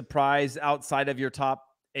be surprised outside of your top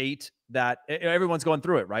 8 that everyone's going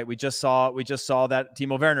through it, right? We just saw that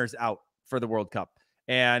Timo Werner's out for the World Cup,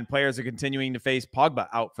 and players are continuing to face Pogba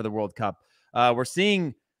out for the World Cup. We're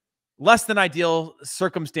seeing less than ideal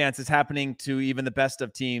circumstances happening to even the best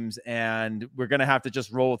of teams, and we're going to have to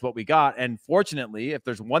just roll with what we got. And fortunately, if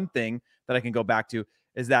there's one thing that I can go back to,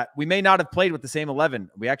 is that we may not have played with the same 11.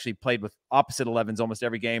 We actually played with opposite 11s almost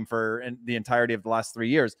every game for the entirety of the last 3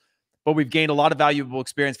 years. But we've gained a lot of valuable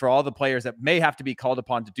experience for all the players that may have to be called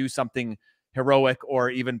upon to do something heroic or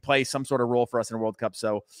even play some sort of role for us in a World Cup.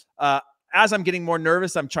 So as I'm getting more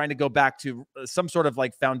nervous, I'm trying to go back to some sort of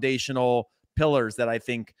like foundational pillars that I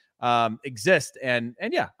think exist. And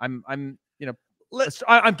yeah, I'm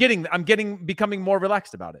becoming more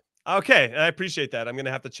relaxed about it. Okay, I appreciate that. I'm going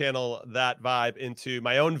to have to channel that vibe into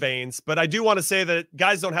my own veins, but I do want to say that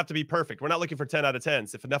guys don't have to be perfect. We're not looking for 10 out of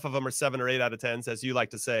 10s. If enough of them are 7 or 8 out of 10s, as you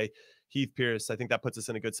like to say, Heath Pearce, I think that puts us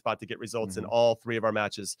in a good spot to get results in all 3 of our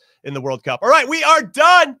matches in the World Cup. All right, we are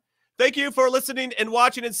done. Thank you for listening and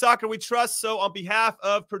watching In Soccer We Trust. So on behalf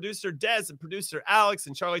of producer Des and producer Alex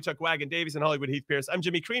and Charlie Chuck Wagon Davies and Hollywood Heath Pearce, I'm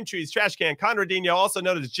Jimmy Cream Trees Trash Can Conradinho, also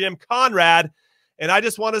known as Jim Conrad. And I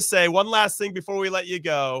just want to say one last thing before we let you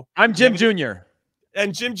go. I'm Jim Jr.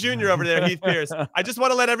 And Jim Jr. over there, Heath Pearce. I just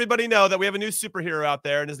want to let everybody know that we have a new superhero out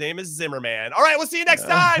there, and his name is Zimmerman. All right, we'll see you next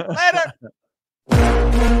time.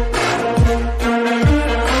 Later.